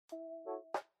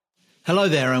Hello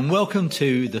there and welcome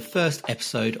to the first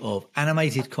episode of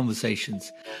Animated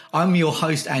Conversations. I'm your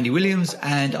host Andy Williams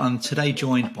and I'm today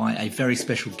joined by a very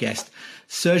special guest,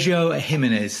 Sergio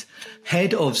Jimenez,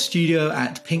 head of studio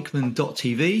at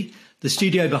Pinkman.tv, the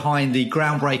studio behind the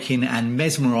groundbreaking and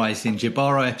mesmerizing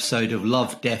JIBARO episode of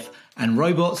Love, Death and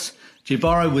Robots.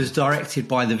 JIBARO was directed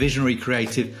by the visionary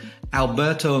creative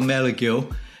Alberto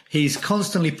Mielgo. He's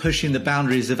constantly pushing the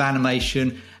boundaries of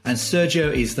animation, and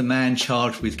Sergio is the man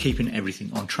charged with keeping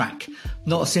everything on track.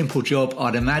 Not a simple job,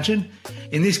 I'd imagine.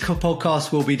 In this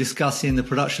podcast, we'll be discussing the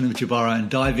production of JIBARO and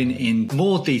diving in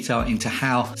more detail into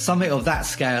how something of that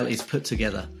scale is put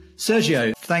together.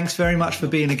 Sergio, thanks very much for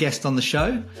being a guest on the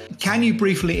show. Can you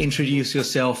briefly introduce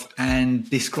yourself and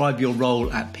describe your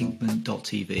role at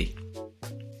Pinkman.tv?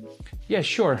 Yeah,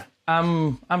 sure.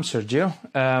 I'm Sergio.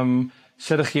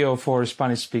 Sergio for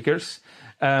Spanish speakers.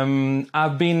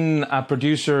 I've been a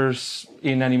producer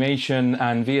in animation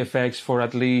and VFX for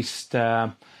at least,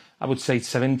 I would say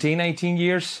 17, 18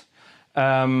 years.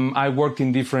 I worked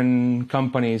in different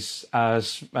companies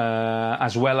as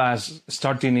well as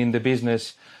starting in the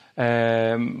business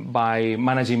by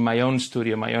managing my own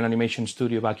studio, my own animation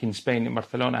studio back in Spain, in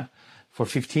Barcelona, for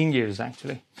 15 years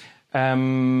actually.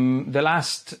 The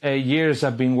last years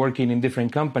I've been working in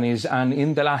different companies, and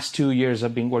in the last 2 years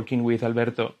I've been working with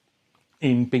Alberto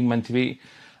in Pinkman TV.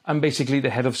 I'm basically the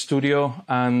head of studio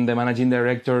and the managing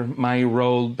director. My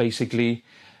role basically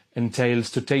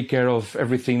entails to take care of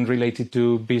everything related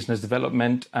to business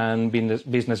development and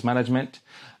business management.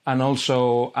 And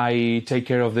also I take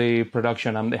care of the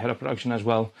production. I'm the head of production as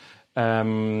well.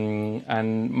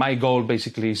 And my goal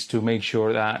basically is to make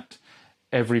sure that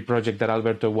every project that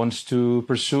Alberto wants to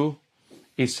pursue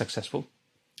is successful.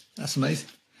 That's amazing.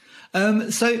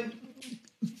 So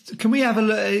can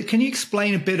you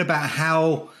explain a bit about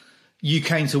how you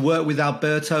came to work with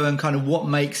Alberto and kind of what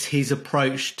makes his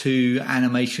approach to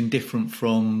animation different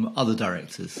from other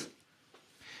directors?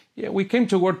 Yeah, we came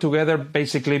to work together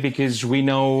basically because we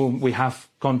know we have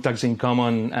contacts in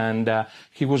common, and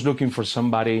he was looking for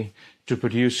somebody to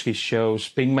produce his shows.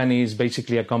 Pinkman is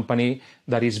basically a company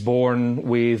that is born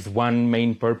with one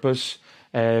main purpose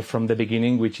from the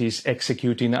beginning, which is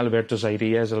executing Alberto's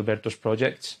ideas, Alberto's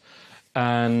projects.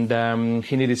 And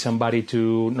he needed somebody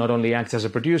to not only act as a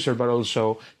producer, but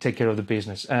also take care of the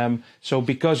business. So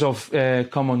because of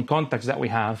common contacts that we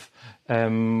have,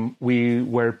 we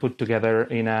were put together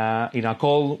in a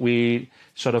call. We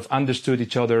sort of understood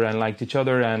each other and liked each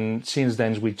other, and since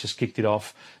then we just kicked it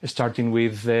off, starting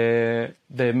with the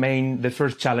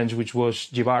first challenge, which was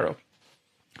JIBARO.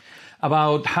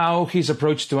 About how his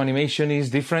approach to animation is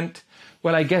different.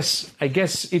 Well, I guess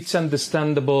it's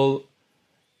understandable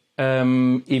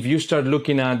if you start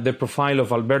looking at the profile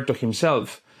of Alberto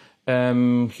himself.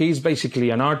 He's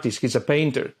basically an artist. He's a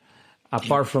painter.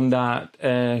 Apart from that,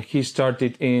 he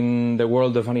started in the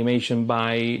world of animation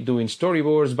by doing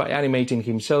storyboards, by animating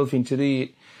himself in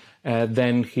 2D.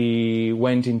 Then he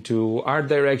went into art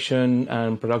direction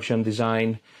and production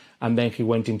design, and then he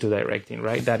went into directing,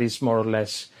 right? That is more or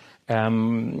less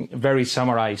very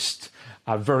summarized,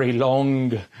 a very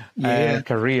long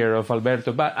career of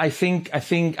Alberto. But I think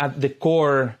at the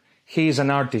core, he's an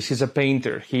artist, he's a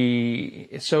painter.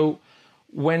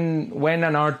 When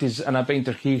an artist and a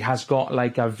painter, he has got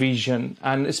like a vision,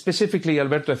 and specifically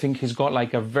Alberto, I think he's got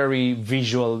like a very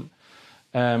visual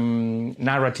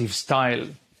narrative style.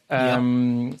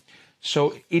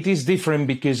 So it is different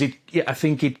because I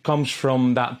think it comes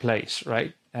from that place,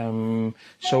 right?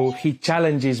 So he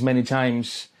challenges many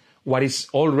times what is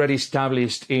already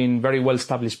established in very well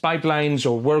established pipelines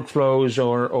or workflows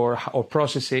or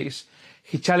processes.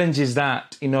 He challenges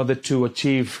that in order to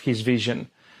achieve his vision.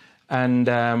 And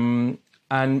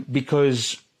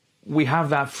because we have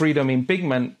that freedom in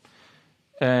Pinkman,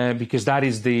 because that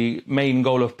is the main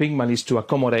goal of Pinkman, is to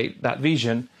accommodate that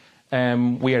vision,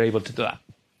 we are able to do that.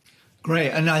 Great.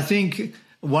 And I think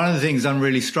one of the things I'm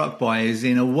really struck by is,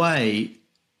 in a way,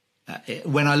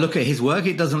 when I look at his work,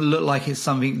 it doesn't look like it's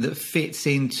something that fits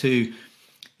into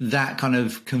that kind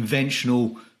of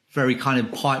conventional, very kind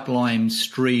of pipeline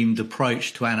streamed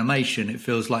approach to animation. It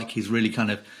feels like he's really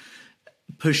kind of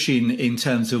pushing in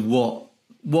terms of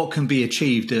what can be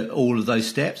achieved at all of those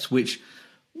steps, which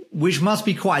must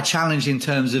be quite a challenge in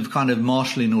terms of kind of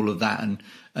marshalling all of that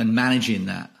and managing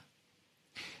that.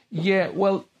 Yeah,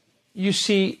 well, you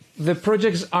see, the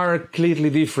projects are clearly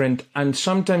different, and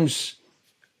sometimes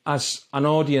as an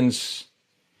audience,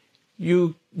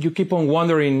 you keep on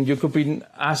wondering, you could be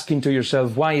asking to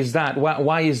yourself, why is that?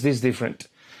 Why is this different?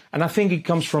 And I think it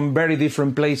comes from very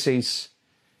different places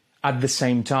at the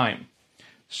same time.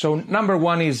 So number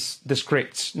one is the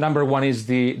scripts. Number one is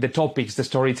the topics, the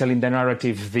storytelling, the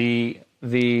narrative, the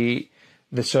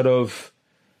sort of,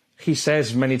 he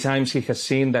says many times he has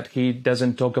seen that he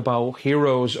doesn't talk about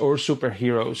heroes or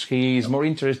superheroes. He is more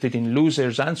interested in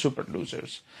losers and super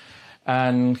losers.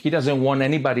 And he doesn't want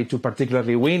anybody to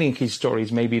particularly win in his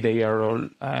stories. Maybe they are all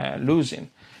losing.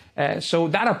 So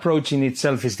that approach in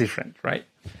itself is different, right?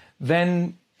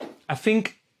 Then I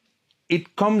think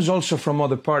it comes also from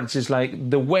other parts. It's like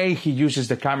the way he uses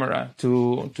the camera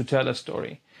to tell a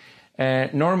story.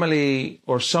 Normally,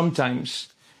 or sometimes,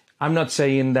 I'm not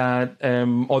saying that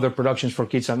other productions for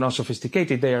kids are not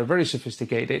sophisticated. They are very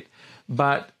sophisticated.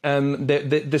 But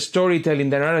the storytelling,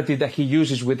 the narrative that he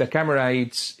uses with the camera,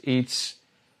 it's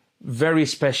very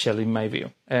special in my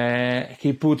view.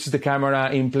 He puts the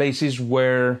camera in places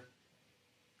where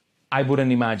I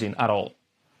wouldn't imagine at all.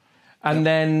 And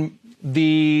then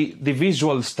the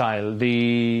visual style,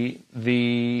 the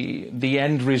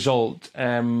end result,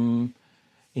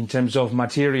 in terms of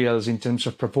materials, in terms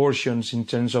of proportions, in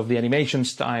terms of the animation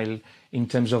style, in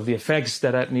terms of the effects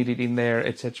that are needed in there,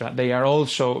 etc. They are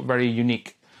also very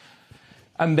unique.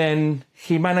 And then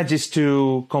he manages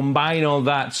to combine all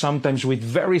that sometimes with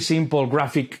very simple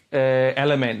graphic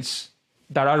elements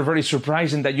that are very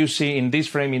surprising that you see in this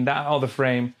frame, in that other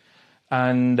frame.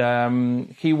 And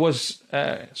he was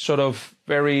sort of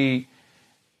very,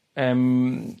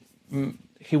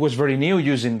 he was very new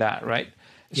using that, right?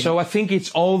 Yeah. So I think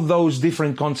it's all those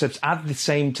different concepts at the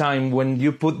same time when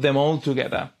you put them all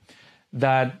together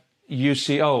that you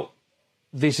see, oh,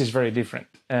 this is very different.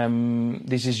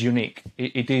 This is unique.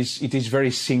 It is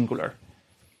very singular.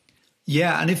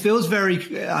 Yeah, and it feels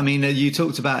very, I mean, you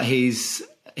talked about his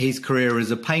career as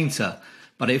a painter,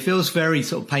 but it feels very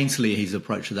sort of painterly, his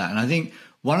approach to that. And I think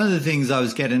one of the things I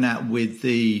was getting at with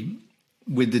the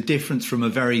difference from a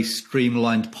very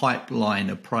streamlined pipeline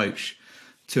approach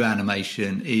to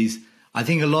animation is I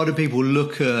think a lot of people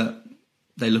look at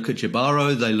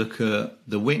JIBARO, they look at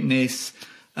The Witness,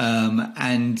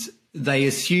 and they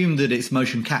assume that it's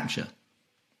motion capture.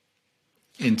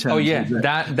 In terms of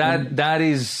that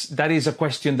is a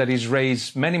question that is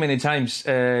raised many times,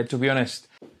 to be honest.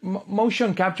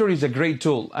 Motion capture is a great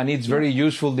tool and it's very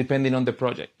useful depending on the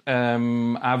project.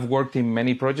 I've worked in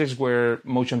many projects where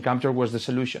motion capture was the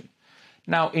solution.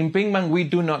 Now, in Pinkman, we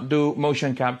do not do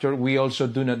motion capture. We also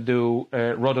do not do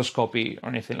rotoscopy or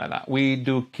anything like that. We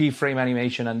do keyframe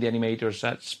animation, and the animators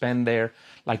that spend there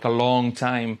like a long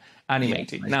time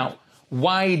animating. Now,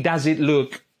 why does it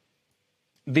look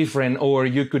different, or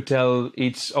you could tell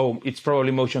it's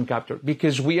probably motion capture?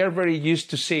 Because we are very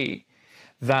used to see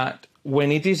that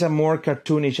when it is a more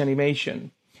cartoonish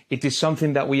animation, it is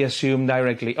something that we assume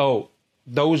directly,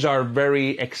 those are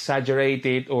very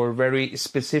exaggerated or very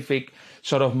specific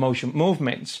sort of motion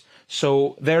movements.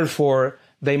 So therefore,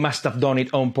 they must have done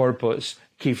it on purpose,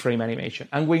 keyframe animation.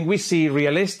 And when we see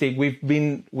realistic,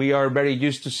 we are very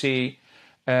used to see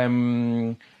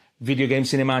video game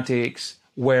cinematics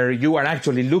where you are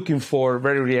actually looking for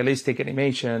very realistic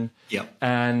animation. Yeah.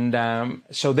 And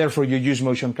so therefore you use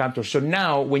motion capture. So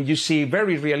now when you see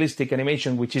very realistic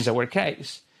animation, which is our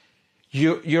case,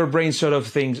 your brain sort of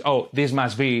thinks, this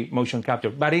must be motion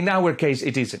capture. But in our case,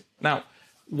 it isn't. Now,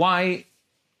 why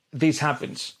this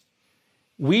happens?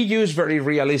 We use very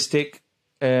realistic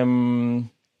proportions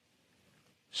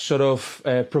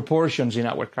in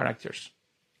our characters.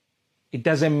 It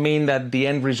doesn't mean that the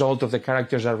end result of the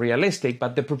characters are realistic,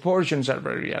 but the proportions are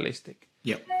very realistic.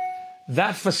 Yep.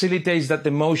 That facilitates that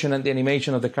the motion and the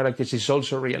animation of the characters is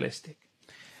also realistic.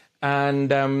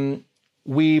 And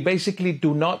we basically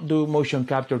do not do motion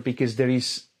capture because there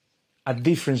is a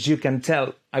difference you can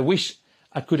tell. I wish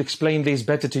I could explain this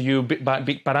better to you,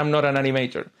 but I'm not an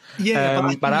animator.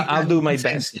 Yeah, but I'll do my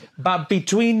best. But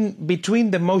between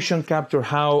the motion capture,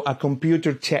 how a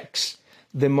computer checks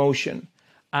the motion,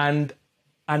 and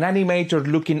an animator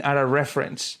looking at a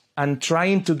reference and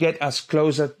trying to get as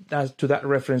close to that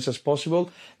reference as possible,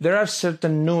 there are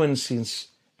certain nuances,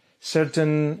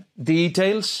 certain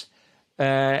details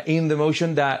in the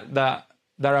motion that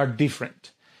are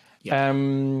different. Yeah.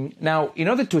 Now, in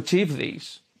order to achieve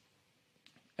these,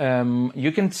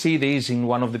 you can see this in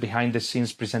one of the behind the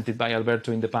scenes presented by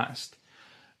Alberto in the past.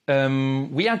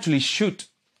 We actually shoot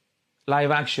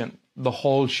live action the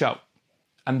whole show,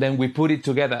 and then we put it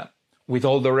together with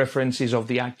all the references of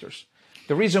the actors.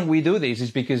 The reason we do this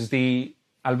is because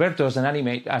Alberto as an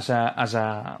animator,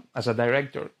 as a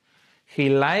director, he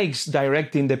likes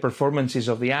directing the performances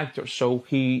of the actors. So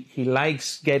he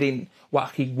likes getting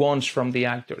what he wants from the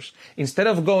actors. Instead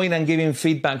of going and giving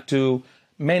feedback to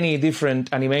many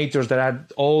different animators that are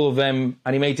all of them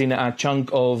animating a chunk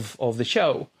of the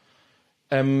show,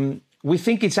 we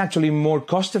think it's actually more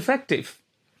cost effective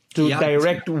to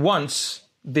direct once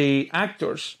the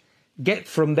actors, get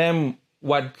from them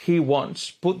what he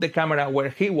wants, put the camera where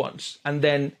he wants, and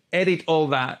then edit all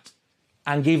that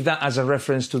and give that as a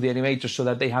reference to the animators so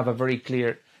that they have a very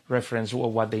clear reference of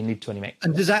what they need to animate.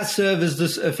 And does that serve as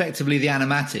effectively the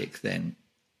animatic then?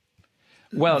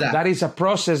 Well, that is a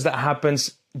process that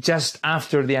happens just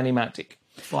after the animatic.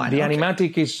 Fine. The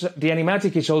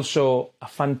animatic is also a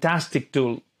fantastic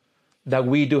tool that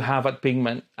we do have at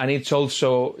Pigment, and it's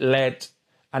also led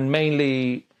and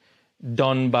mainly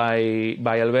done by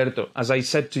Alberto. As I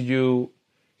said to you,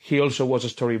 he also was a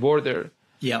storyboarder.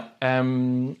 Yeah.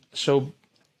 So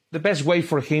the best way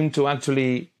for him to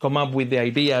actually come up with the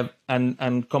idea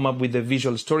and come up with the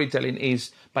visual storytelling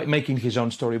is by making his own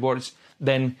storyboards.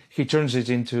 Then he turns it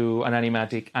into an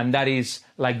animatic, and that is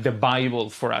like the Bible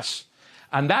for us.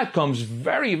 And that comes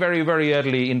very, very, very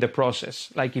early in the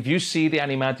process. Like if you see the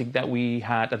animatic that we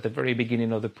had at the very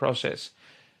beginning of the process,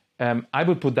 I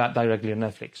would put that directly on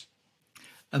Netflix.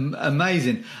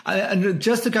 Amazing. And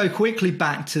just to go quickly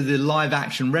back to the live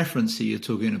action reference that you're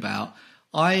talking about,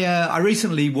 I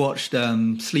recently watched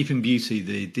Sleeping Beauty,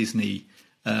 the Disney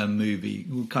movie,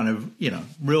 kind of,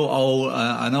 real old,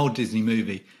 an old Disney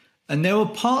movie. And there were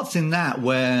parts in that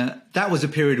where that was a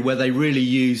period where they really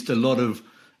used a lot of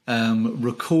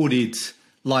recorded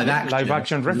live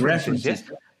action references.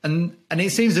 Yeah. And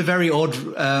it seems a very odd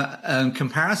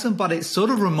comparison, but it sort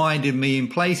of reminded me in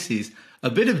places a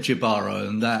bit of JIBARO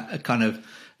and that kind of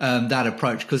that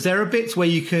approach, because there are bits where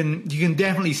you can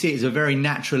definitely see it as a very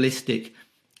naturalistic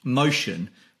motion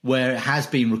where it has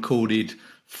been recorded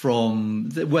from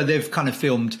where they've kind of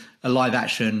filmed a live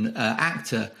action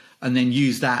actor and then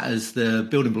use that as the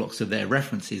building blocks of their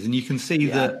references. And you can see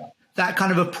that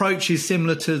kind of approach is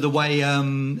similar to the way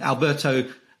Alberto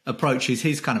approaches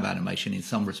his kind of animation in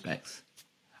some respects.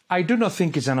 I do not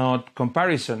think it's an odd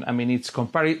comparison. I mean,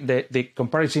 the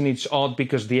comparison is odd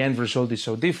because the end result is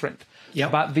so different.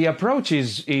 Yep. But the approach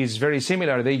is very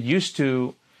similar. They used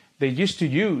to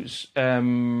use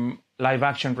live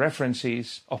action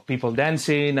references of people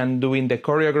dancing and doing the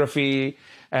choreography,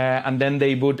 and then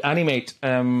they would animate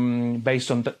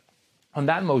based on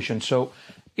that motion. So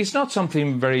it's not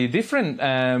something very different.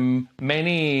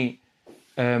 Many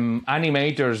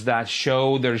animators that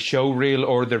show their show reel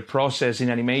or their process in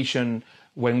animation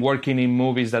when working in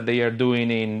movies that they are doing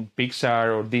in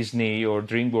Pixar or Disney or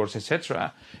DreamWorks,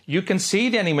 etc. You can see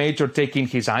the animator taking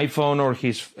his iPhone or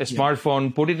his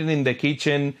smartphone, putting it in the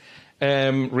kitchen,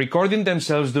 recording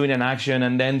themselves doing an action,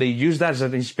 and then they use that as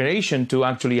an inspiration to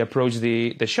actually approach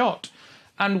the shot.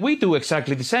 And we do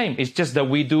exactly the same. It's just that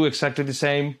we do exactly the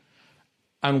same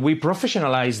and we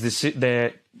professionalize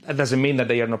that doesn't mean that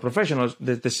they are not professionals,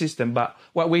 the system, but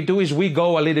what we do is we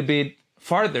go a little bit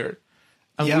farther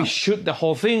and we shoot the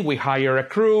whole thing. We hire a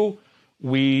crew,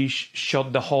 we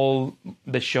shot the whole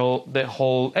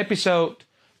episode,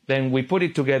 then we put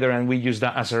it together and we use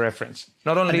that as a reference.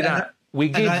 Not only that, we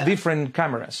give different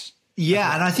cameras.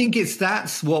 Yeah, and I think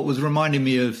that's what was reminding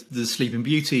me of the Sleeping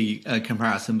Beauty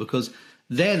comparison, because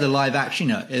they're the live action.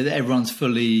 Everyone's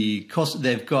fully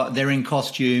they're in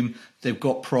costume. They've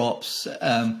got props.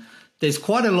 There's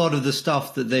quite a lot of the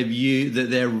stuff that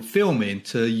they're filming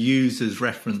to use as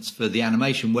reference for the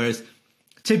animation. Whereas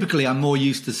typically, I'm more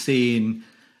used to seeing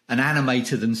an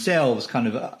animator themselves, kind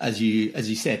of as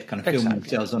you said, kind of filming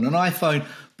themselves on an iPhone.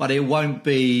 But they won't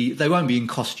be in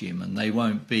costume, and it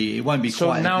won't be so quite.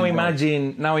 So now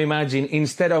imagine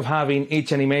instead of having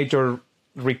each animator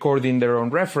recording their own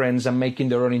reference and making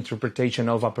their own interpretation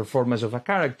of a performance of a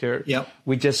character,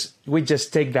 we just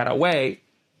take that away,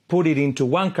 put it into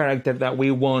one character that we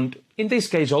want. In this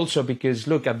case also because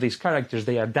look at these characters,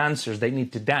 they are dancers, they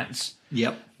need to dance.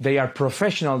 They are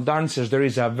professional dancers. There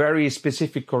is a very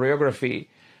specific choreography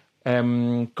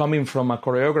coming from a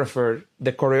choreographer.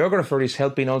 The choreographer is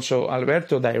helping also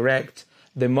Alberto direct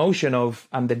the motion of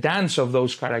and the dance of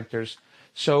those characters.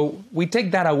 So we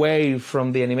take that away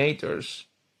from the animators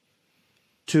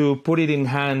to put it in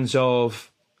hands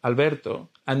of Alberto,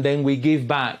 and then we give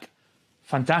back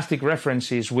fantastic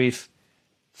references with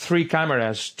 3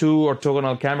 cameras, 2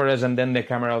 orthogonal cameras, and then the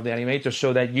camera of the animator,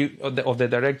 so that of the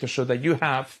director, so that you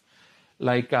have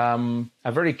like a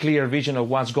very clear vision of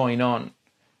what's going on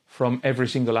from every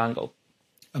single angle.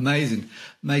 Amazing.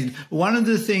 One of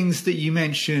the things that you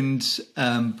mentioned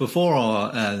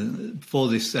before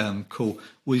this call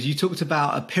was you talked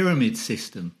about a pyramid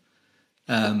system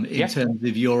in terms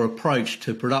of your approach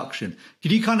to production.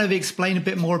 Could you kind of explain a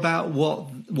bit more about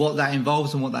what that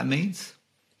involves and what that means?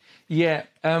 Yeah.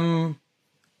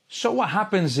 So what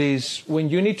happens is when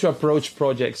you need to approach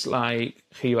projects like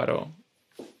JIBARO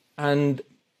and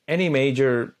any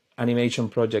major animation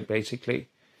project, basically,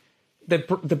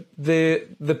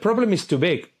 the problem is too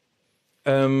big.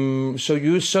 So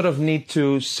you sort of need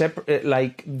to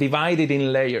divide it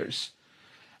in layers.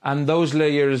 And those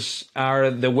layers are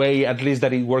the way, at least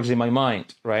that it works in my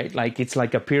mind, right? Like it's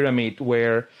like a pyramid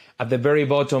where at the very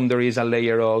bottom there is a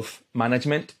layer of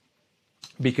management,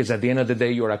 because at the end of the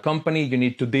day, you're a company, you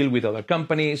need to deal with other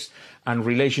companies and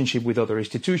relationship with other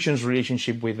institutions,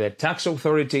 relationship with the tax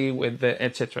authority, with the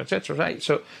et cetera, right?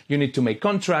 So you need to make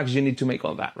contracts, you need to make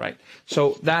all that, right?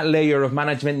 So that layer of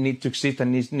management needs to exist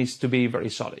and needs to be very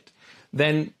solid.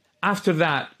 Then after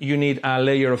that, you need a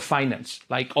layer of finance.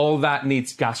 Like all that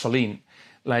needs gasoline.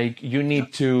 Like you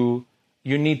need to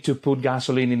put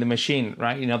gasoline in the machine,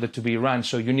 right, in order to be run.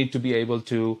 So you need to be able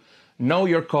to know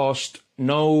your cost,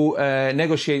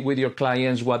 negotiate with your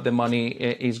clients what the money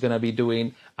is going to be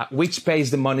doing, at which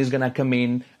pace the money is going to come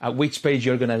in, at which pace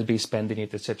you're going to be spending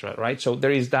it, etc. Right? So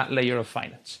there is that layer of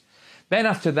finance. Then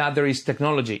after that, there is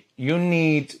technology. You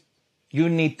need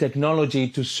technology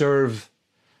to serve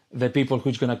the people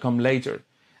who's going to come later.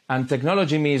 And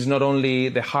technology means not only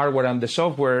the hardware and the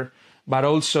software, but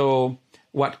also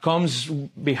what comes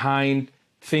behind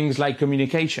things like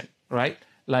communication, right?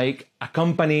 Like a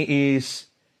company is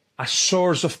a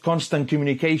source of constant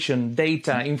communication,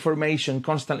 data, information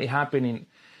constantly happening.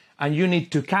 And you need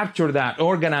to capture that,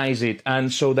 organize it,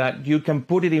 and so that you can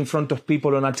put it in front of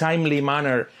people in a timely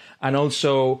manner, and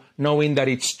also knowing that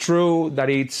it's true, that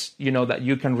it's, that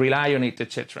you can rely on it,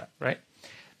 etc. Right?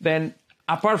 Then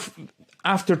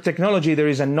after technology, there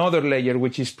is another layer,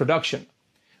 which is production,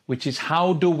 which is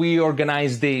how do we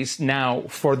organize this now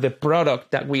for the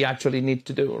product that we actually need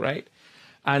to do, right?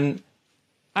 And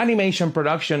animation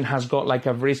production has got like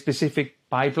a very specific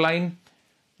pipeline,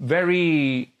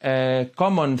 very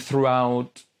common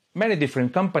throughout many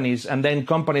different companies. And then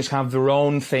companies have their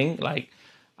own thing. Like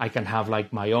I can have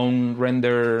like my own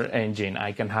render engine,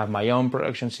 I can have my own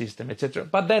production system, etc.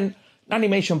 But then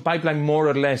animation pipeline more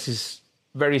or less is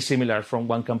very similar from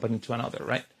one company to another,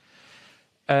 right?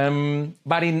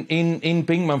 But in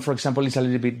Pinkman, for example, it's a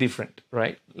little bit different,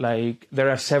 right? Like there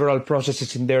are several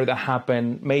processes in there that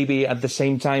happen maybe at the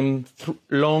same time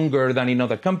longer than in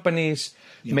other companies.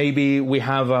 Yeah. Maybe we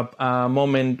have a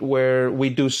moment where we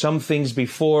do some things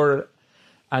before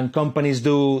and companies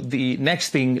do the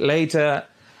next thing later.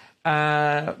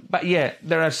 But yeah,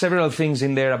 there are several things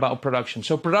in there about production.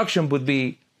 So production would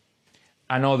be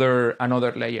another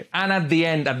layer. And at the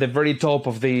end, at the very top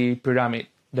of the pyramid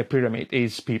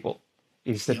is people,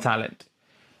 is the talent.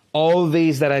 All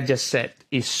these that I just said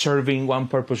is serving one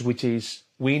purpose, which is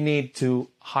we need to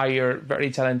hire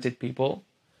very talented people,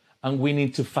 and we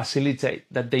need to facilitate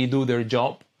that they do their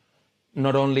job,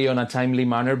 not only on a timely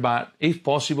manner, but if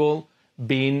possible,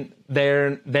 being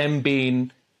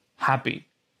happy,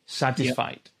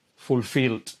 satisfied,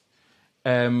 fulfilled,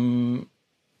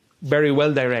 very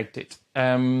well directed.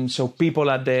 So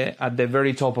people at the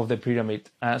very top of the pyramid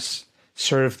as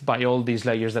served by all these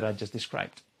layers that I just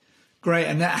described. Great.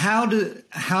 And how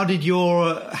did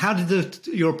your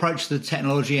approach to the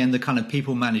technology and the kind of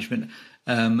people management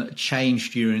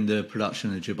change during the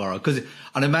production of JIBARO? Because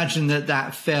I'd imagine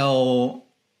that fell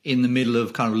in the middle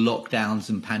of kind of lockdowns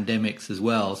and pandemics as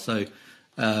well. So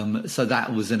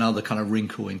that was another kind of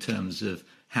wrinkle in terms of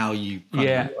how you kind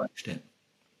of approached it.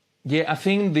 Yeah, I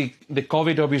think the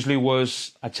COVID obviously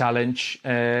was a challenge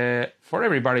for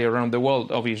everybody around the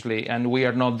world, obviously, and we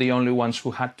are not the only ones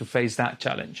who had to face that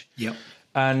challenge. Yep.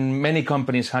 And many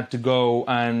companies had to go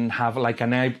and have like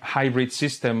a hybrid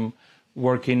system,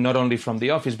 working not only from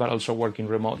the office, but also working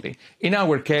remotely. In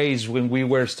our case, when we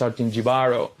were starting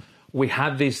JIBARO, we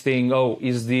had this thing,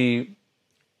 is the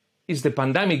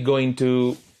pandemic going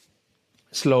to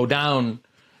slow down?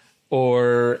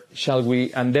 Or shall we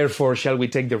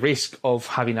take the risk of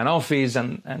having an office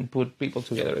and put people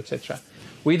together, etc.?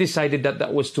 We decided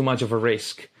that was too much of a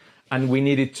risk, and we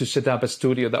needed to set up a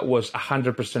studio that was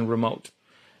 100% remote.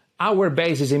 Our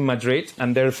base is in Madrid,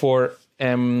 and therefore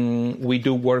we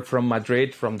do work from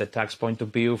Madrid, from the tax point of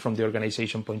view, from the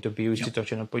organization point of view,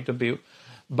 institutional point of view.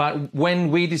 But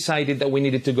when we decided that we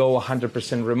needed to go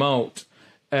 100% remote,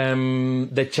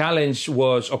 the challenge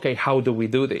was, okay, how do we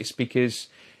do this? Because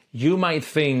you might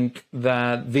think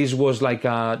that this was like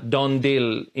a done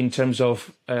deal in terms of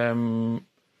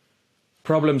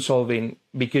problem solving,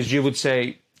 because you would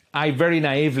say, I very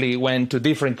naively went to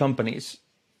different companies,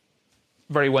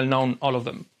 very well known, all of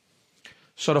them,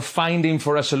 sort of finding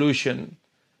for a solution,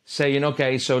 saying,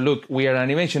 okay, so look, we are an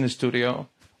animation studio.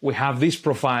 we have these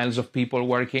profiles of people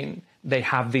working. They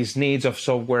have these needs of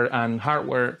software and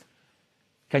hardware.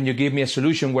 Can you give me a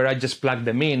solution where I just plug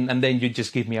them in and then you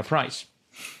just give me a price?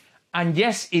 And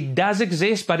yes, it does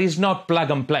exist, but it's not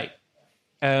plug and play.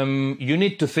 You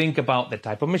need to think about the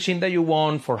type of machine that you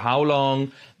want, for how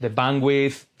long, the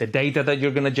bandwidth, the data that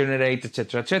you're going to generate,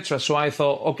 etc., etc. So I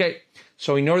thought, okay,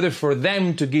 so in order for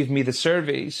them to give me the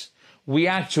service, we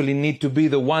actually need to be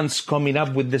the ones coming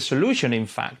up with the solution, in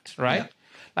fact, right? Yeah.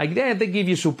 Like, yeah, they give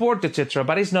you support, etc.,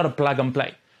 but it's not a plug and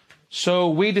play. So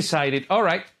we decided, all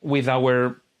right, with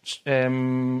our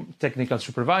technical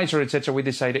supervisor, etc., we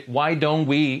decided, why don't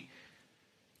we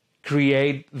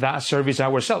create that service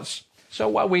ourselves? So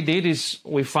what we did is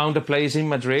we found a place in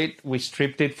Madrid. We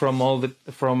stripped it from all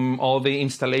the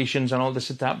installations and all the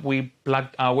setup. We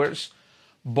plugged ours,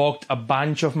 bought a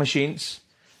bunch of machines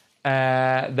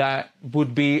that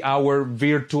would be our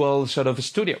virtual sort of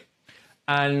studio.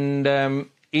 And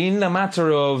in a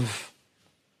matter of,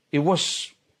 it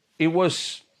was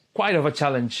quite of a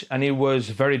challenge, and it was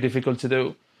very difficult to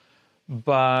do.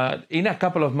 But in a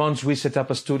couple of months, we set up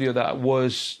a studio that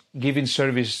was giving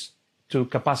service to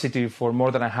capacity for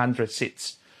more than 100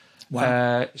 seats.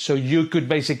 Wow. So you could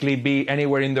basically be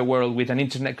anywhere in the world with an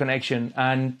internet connection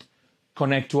and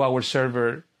connect to our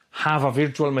server, have a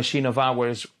virtual machine of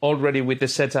ours already with the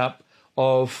setup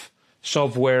of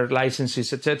software,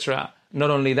 licenses, etc. Not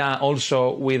only that,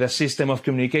 also with a system of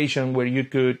communication where you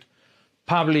could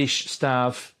publish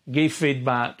stuff, give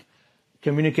feedback,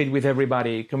 communicate with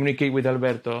everybody, communicate with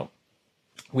Alberto,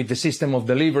 with the system of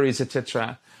deliveries,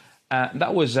 etc.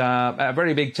 That was a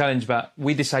very big challenge, but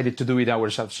we decided to do it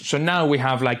ourselves. So now we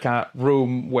have like a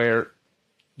room where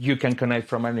you can connect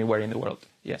from anywhere in the world.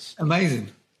 Yes.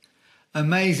 Amazing.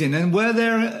 And were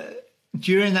there,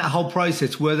 during that whole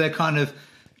process, were there kind of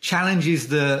challenges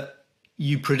that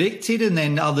you predicted and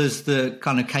then others that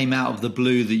kind of came out of the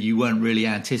blue that you weren't really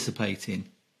anticipating?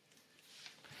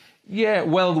 Yeah,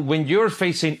 well, when you're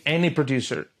facing any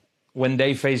producer, when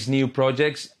they face new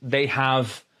projects, they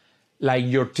have like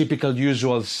your typical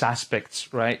usual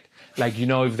suspects, right? Like, you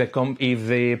know, if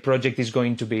the project is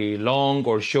going to be long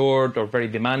or short or very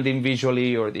demanding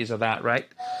visually or this or that, right?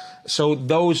 So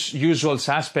those usual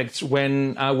suspects,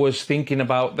 when I was thinking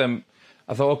about them,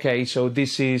 I thought, okay, so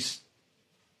this is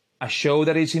a show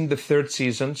that is in the third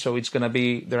season, so it's going to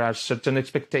be, there are certain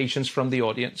expectations from the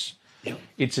audience. Yeah.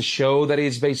 It's a show that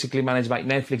is basically managed by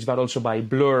Netflix, but also by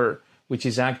Blur, which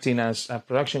is acting as a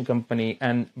production company,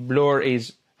 and Blur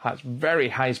has very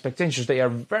high expectations. They are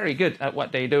very good at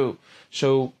what they do.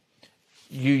 So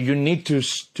you need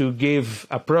to give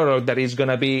a product that is going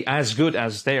to be as good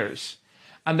as theirs.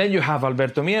 And then you have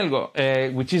Alberto Mielgo,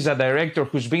 which is a director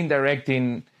who's been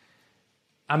directing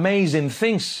amazing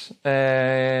things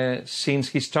since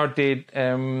he started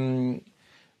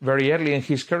very early in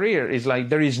his career. It's like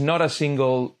there is not a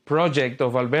single project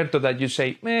of Alberto that you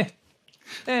say,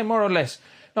 more or less.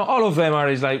 No, all of them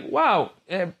are like, wow,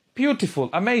 beautiful,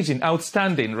 amazing,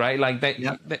 outstanding, right? Like that.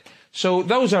 Yeah. So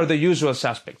those are the usual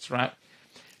suspects, right?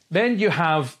 Then you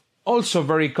have also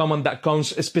very common that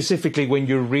comes specifically when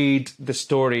you read the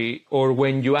story or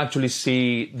when you actually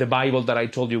see the Bible that I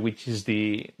told you, which is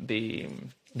the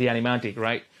animatic,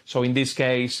 right? So in this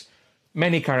case,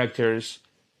 many characters,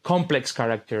 complex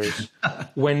characters.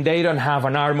 When they don't have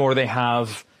an armor, they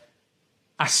have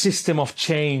a system of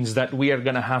chains that we are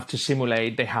going to have to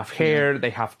simulate. They have hair,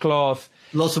 they have cloth.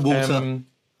 Lots of water.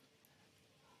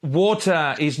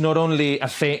 Water is not only a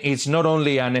thing, it's not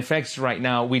only an effect right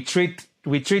now. We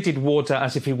treated water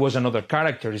as if it was another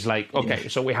character. It's like, okay,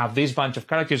 so we have this bunch of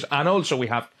characters, and also we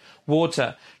have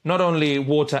water, not only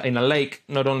water in a lake,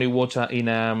 not only water in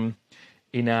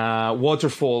a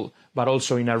waterfall, but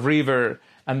also in a river.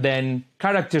 And then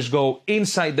characters go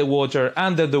inside the water,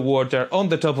 under the water, on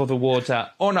the top of the water,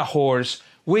 on a horse,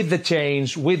 with the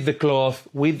chains, with the cloth,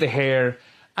 with the hair.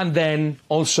 And then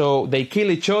also they kill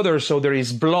each other, so there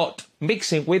is blood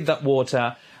mixing with that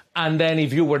water. And then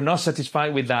if you were not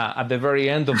satisfied with that, at the very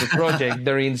end of the project,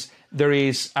 there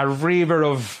is a river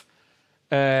of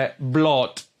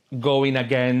blood going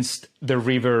against the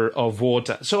river of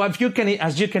water. So as you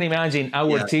can imagine,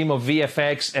 our team of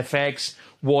VFX, effects,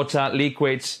 water,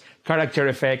 liquids, character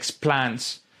effects,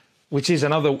 plants, which is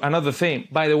another thing.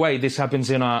 By the way, this happens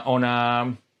on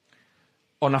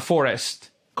a forest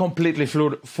completely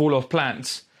full of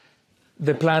plants.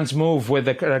 The plants move where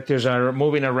the characters are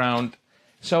moving around.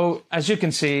 So as you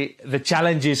can see, the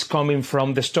challenges coming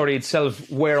from the story itself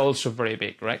were also very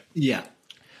big, right? Yeah.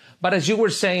 But as you were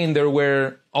saying, there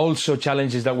were also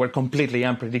challenges that were completely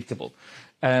unpredictable.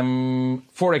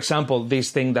 For example,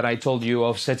 this thing that I told you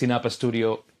of setting up a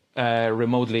studio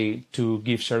remotely to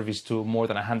give service to more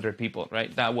than 100 people,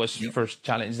 right? That was first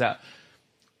challenge.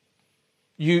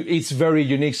 It's very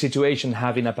unique situation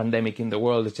having a pandemic in the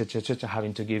world, etc.,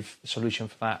 having to give a solution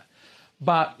for that.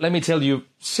 But let me tell you,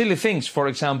 silly things. For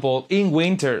example, in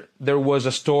winter, there was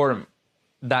a storm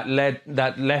that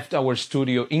left our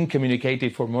studio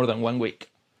incommunicated for more than 1 week.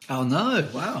 Oh, no.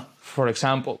 Wow. For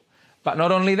example. But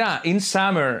not only that, in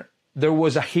summer, there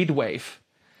was a heat wave.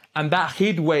 And that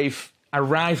heat wave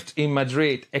arrived in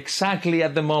Madrid exactly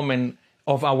at the moment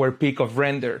of our peak of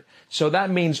render. So that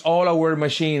means all our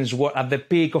machines were at the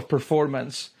peak of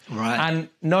performance. Right. And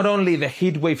not only the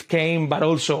heat wave came, but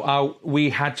also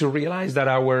we had to realize that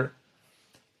our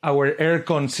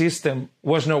aircon system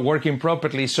was not working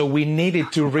properly. So we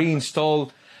needed to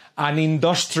reinstall an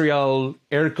industrial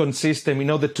aircon system in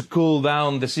order to cool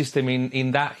down the system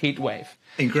in that heat wave.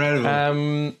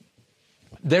 Incredible.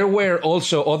 There were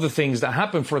also other things that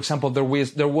happened. For example, there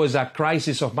was a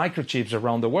crisis of microchips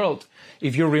around the world.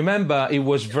 If you remember, it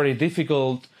was very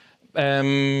difficult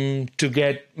to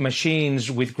get machines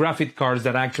with graphic cards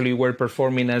that actually were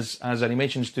performing as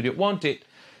animation studio wanted.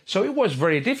 So it was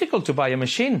very difficult to buy a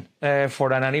machine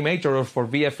for an animator or for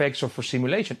VFX or for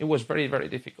simulation. It was very, very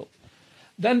difficult.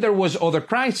 Then there was other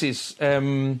crisis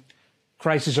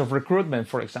of recruitment,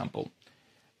 for example.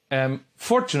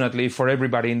 Fortunately for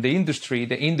everybody in the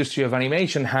industry of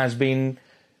animation has been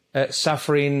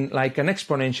suffering like an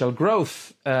exponential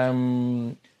growth,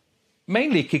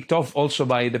 mainly kicked off also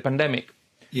by the pandemic.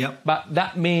 Yeah. But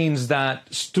that means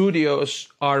that studios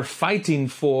are fighting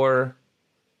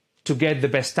to get the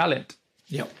best talent.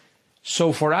 Yeah.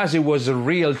 So for us, it was a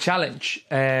real challenge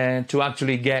to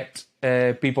actually get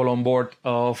people on board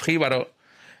of JIBARO,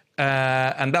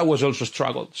 and that was also a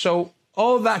struggle. So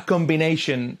all that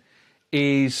combination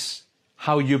is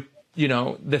how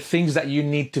the things that you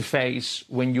need to face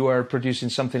when you are producing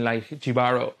something like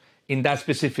JIBARO in that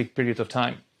specific period of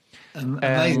time.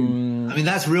 Amazing. I mean,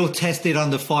 that's real tested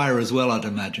under fire as well, I'd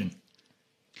imagine.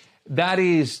 That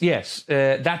is, yes.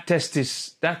 That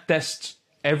tests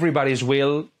everybody's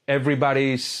will,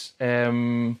 everybody's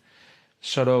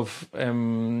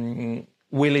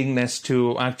willingness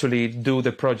to actually do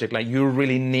the project. Like, you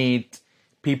really need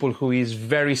people who is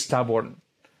very stubborn,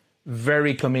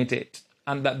 very committed,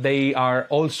 and that they are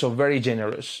also very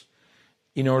generous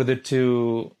in order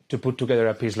to put together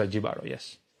a piece like JIBARO.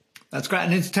 Yes. That's great.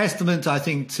 And it's testament, I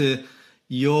think, to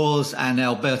yours and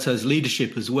Alberto's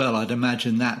leadership as well. I'd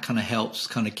imagine that kind of helps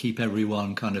kind of keep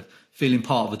everyone kind of feeling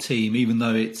part of a team, even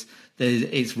though it's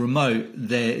remote,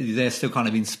 they're still kind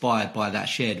of inspired by that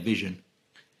shared vision.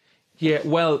 Yeah,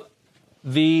 well,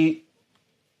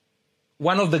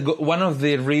 one of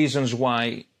the reasons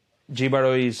why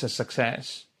JIBARO is a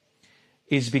success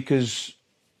is because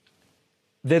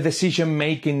the decision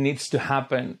making needs to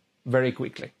happen very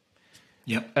quickly.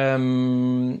 Yep.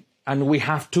 And we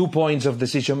have 2 points of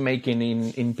decision making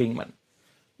in Pinkman.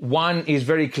 One is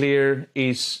very clear,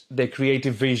 is the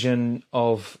creative vision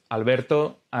of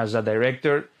Alberto as a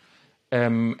director.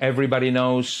 Everybody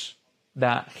knows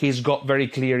that he's got very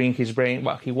clear in his brain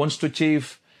what he wants to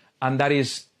achieve, and that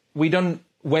is, we don't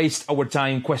waste our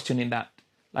time questioning that.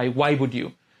 Like, why would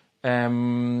you?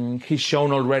 He's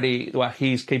shown already what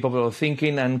he's capable of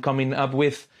thinking and coming up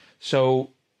with, so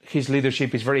his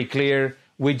leadership is very clear.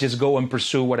 We just go and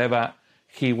pursue whatever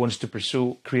he wants to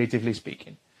pursue, creatively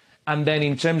speaking. And then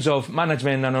in terms of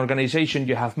management and organization,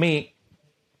 you have me,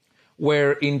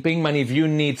 where in Pinkman, if you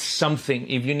need something,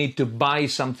 if you need to buy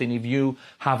something, if you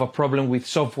have a problem with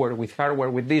software, with hardware,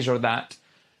 with this or that,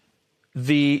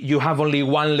 you have only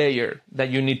one layer that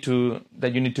you need to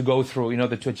go through in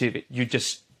order to achieve it. You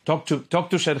just talk to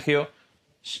Sergio.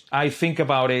 I think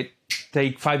about it,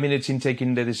 take 5 minutes in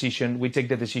taking the decision. We take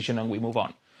the decision and we move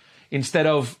on. Instead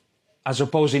of, as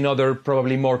opposed in other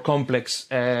probably more complex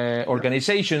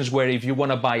organizations, where if you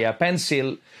want to buy a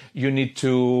pencil, you need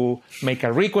to make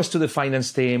a request to the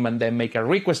finance team and then make a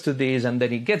request to this, and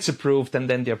then it gets approved, and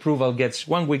then the approval gets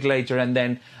 1 week later, and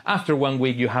then after 1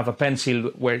 week you have a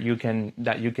pencil where you can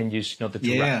use in order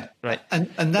to write. Right.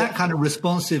 And that kind of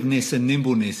responsiveness and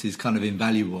nimbleness is kind of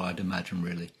invaluable, I'd imagine,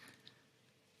 really.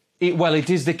 It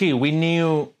is the key. We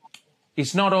knew.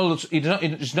 It's not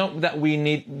that we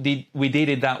did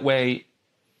it that way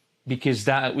because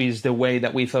that is the way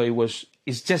that we thought it was.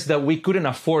 It's just that we couldn't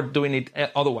afford doing it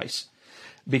otherwise,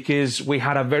 because we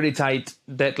had a very tight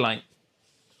deadline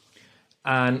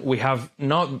and we have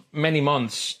not many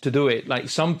months to do it. Like,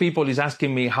 some people is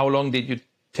asking me, how long did you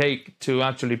take to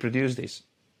actually produce this?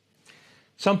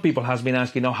 Some people has been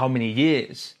asking, how many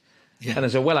years? Yeah. And I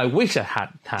said, well, I wish I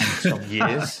had some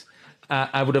years.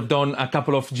 I would have done a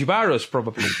couple of Jibaros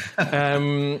probably.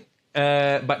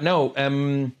 But no,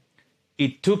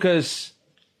 it took us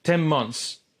 10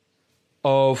 months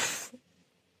of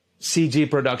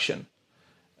CG production.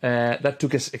 That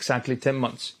took us exactly 10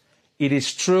 months. It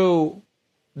is true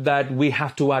that we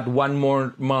have to add 1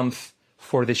 more month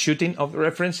for the shooting of the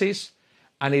references.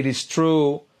 And it is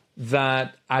true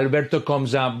that Alberto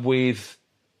comes up with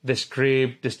the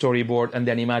script, the storyboard, and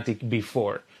the animatic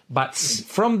before. But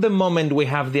from the moment we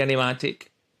have the animatic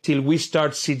till we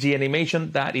start CG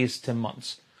animation, that is 10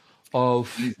 months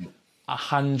of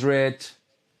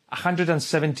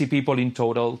 170 people in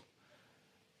total,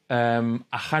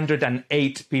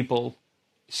 108 people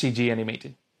CG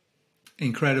animated.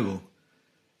 Incredible.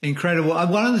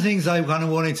 One of the things I kind of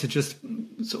wanted to just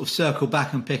sort of circle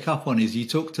back and pick up on is you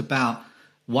talked about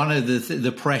one of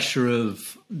the pressure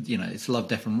of, it's Love,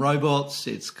 Death and Robots.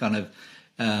 It's kind of,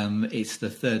 it's the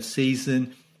 3rd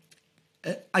season.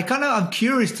 I'm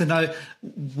curious to know,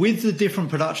 with the different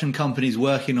production companies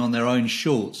working on their own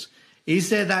shorts, is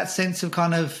there that sense of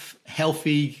kind of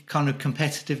healthy kind of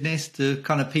competitiveness to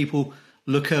kind of people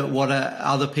look at what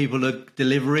other people are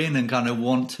delivering and kind of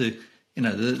want to,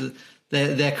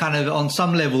 they're kind of on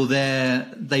some level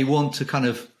they want to kind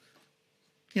of,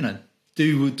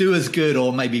 do as good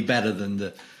or maybe better than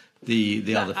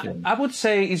the other film? I would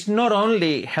say it's not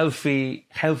only healthy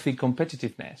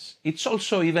competitiveness, it's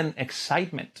also even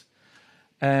excitement.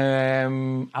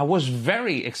 I was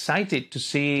very excited to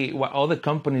see what other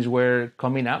companies were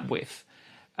coming up with.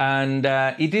 And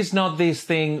it is not this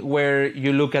thing where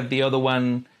you look at the other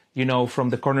one,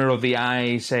 from the corner of the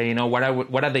eye, say,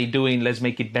 what are they doing? Let's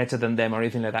make it better than them or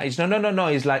anything like that. It's no.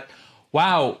 It's like,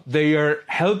 wow, they are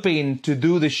helping to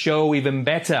do the show even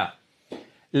better.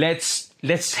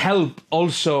 Let's help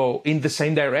also in the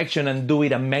same direction and do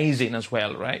it amazing as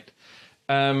well, right?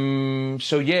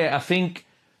 I think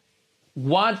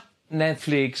what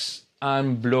Netflix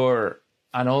and Blur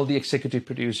and all the executive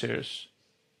producers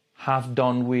have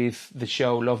done with the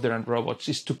show Love, Death and Robots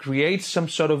is to create some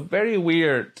sort of very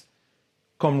weird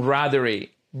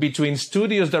camaraderie between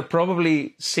studios that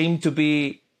probably seem to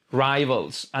be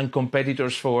rivals and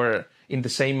competitors in the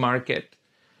same market.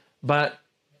 But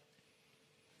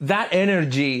that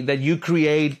energy that you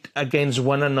create against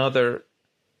one another,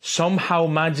 somehow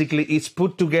magically it's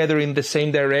put together in the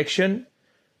same direction.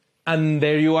 And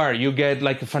there you are. You get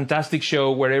like a fantastic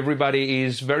show where everybody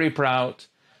is very proud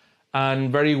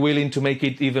and very willing to make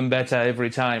it even better every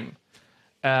time.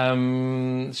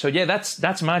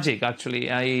 That's magic, actually.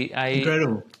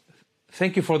 Incredible.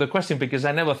 Thank you for the question, because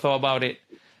I never thought about it.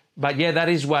 But that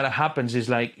is what happens, is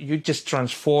like you just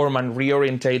transform and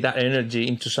reorientate that energy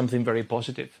into something very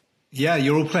positive. Yeah,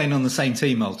 you're all playing on the same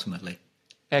team ultimately.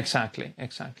 Exactly.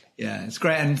 Yeah, it's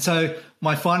great. And so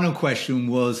my final question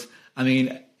was,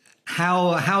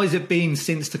 how has it been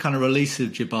since the kind of release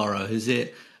of JIBARO?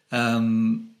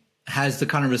 Has the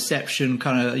kind of reception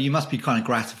you must be kind of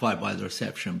gratified by the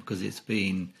reception, because it's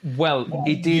been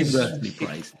universally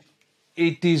praised.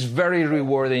 It is very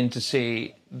rewarding to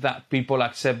see that people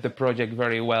accept the project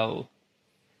very well.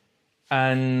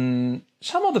 And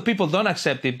some of the people don't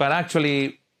accept it, but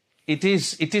actually it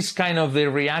is kind of the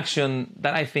reaction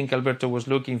that I think Alberto was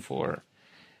looking for,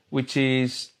 which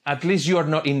is at least you are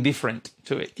not indifferent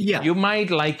to it. Yeah. You might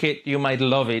like it, you might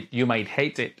love it, you might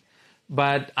hate it,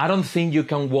 but I don't think you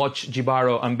can watch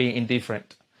JIBARO and be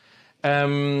indifferent.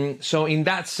 So in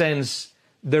that sense,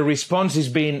 the response has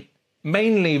been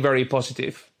mainly very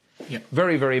positive. Yeah.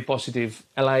 Very, very positive.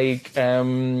 Like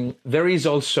there is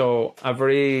also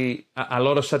a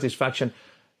lot of satisfaction,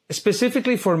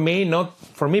 specifically for me, not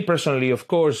for me personally, of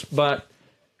course, but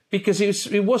because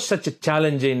it was such a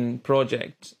challenging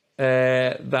project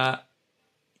that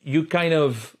you kind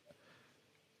of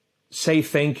say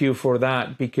thank you for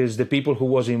that, because the people who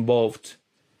was involved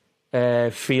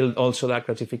feel also that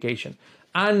gratification.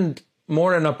 And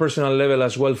more on a personal level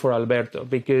as well for Alberto,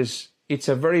 because it's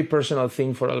a very personal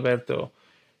thing for Alberto.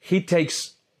 He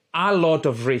takes a lot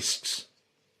of risks,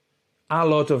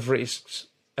 personally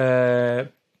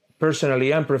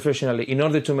and professionally, in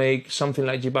order to make something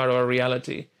like JIBARO a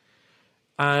reality.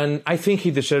 And I think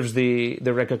he deserves the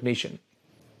recognition.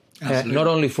 Not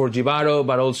only for JIBARO,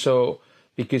 but also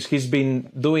because he's been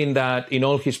doing that in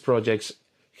all his projects.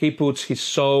 He puts his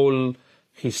soul,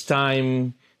 his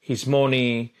time, his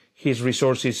money, his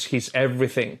resources, his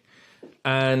everything.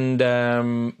 And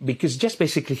because just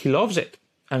basically he loves it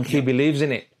and he believes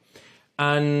in it.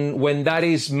 And when that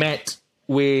is met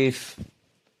with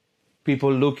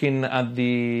people looking at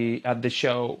the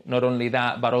show, not only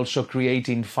that, but also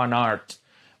creating fan art,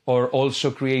 or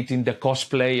also creating the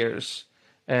cosplayers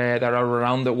that are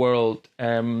around the world.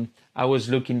 I was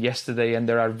looking yesterday, and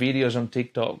there are videos on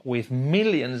TikTok with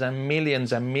millions and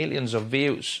millions and millions of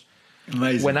views.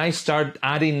 Amazing. When I start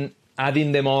adding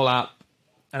them all up,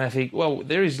 and I think, well,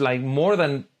 there is like more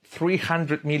than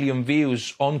 300 million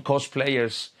views on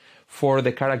cosplayers for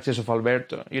the characters of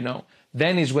Alberto,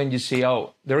 then is when you see,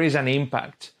 oh, there is an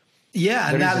impact.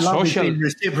 Yeah, and that love is being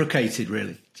reciprocated,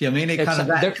 really. Do you know what I mean?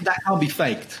 That can't be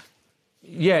faked.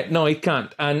 Yeah, no, it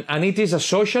can't. And it is a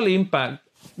social impact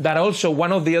that also,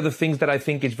 one of the other things that I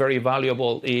think is very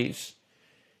valuable is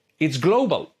it's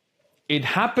global. It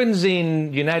happens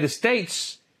in United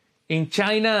States, in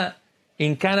China,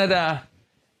 in Canada,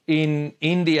 in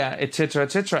India, etc.,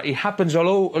 etc. It happens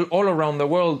all around the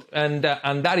world, and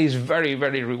that is very,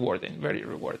 very rewarding. Very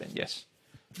rewarding. Yes.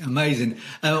 Amazing.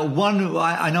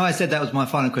 I know I said that was my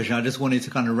final question. I just wanted to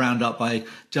kind of round up by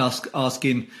just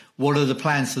asking, what are the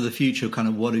plans for the future? Kind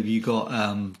of what have you got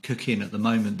cooking at the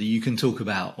moment that you can talk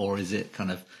about, or is it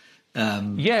kind of?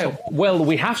 Well,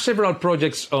 we have several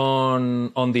projects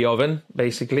on the oven,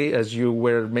 basically, as you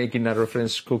were making a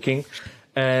reference, cooking.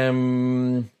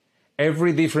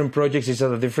 Every different project is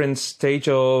at a different stage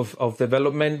of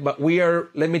development, but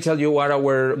let me tell you what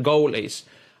our goal is.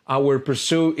 Our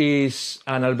pursuit is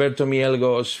an Alberto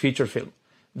Mielgo's feature film.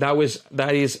 That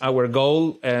is our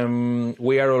goal.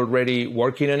 We are already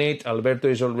working on it. Alberto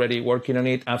is already working on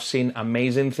it. I've seen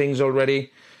amazing things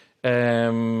already.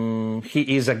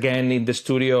 He is again in the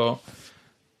studio,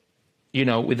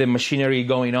 with the machinery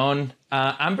going on.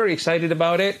 I'm very excited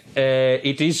about it.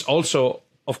 It is also,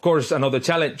 of course, another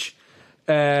challenge,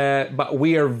 but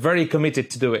we are very committed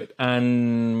to do it.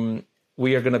 And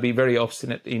we are going to be very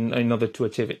obstinate in order to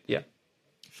achieve it. Yeah.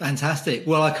 Fantastic.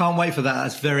 Well, I can't wait for that.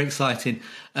 That's very exciting.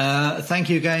 Thank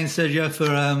you again, Sergio,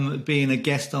 for being a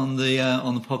guest on the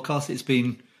podcast. It's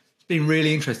been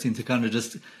really interesting to kind of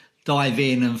just dive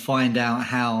in and find out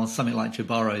how something like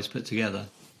JIBARO is put together.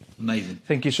 Amazing.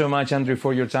 Thank you so much, Andrew,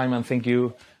 for your time, and thank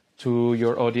you to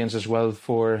your audience as well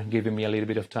for giving me a little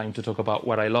bit of time to talk about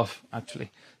what I love,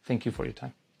 actually. Thank you for your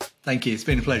time. Thank you. It's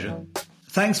been a pleasure.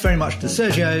 Thanks very much to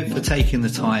Sergio for taking the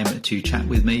time to chat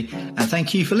with me, and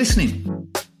thank you for listening.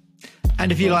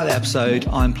 And if you like the episode,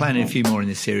 I'm planning a few more in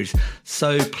this series,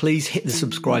 so please hit the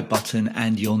subscribe button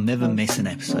and you'll never miss an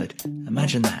episode.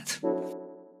 Imagine that.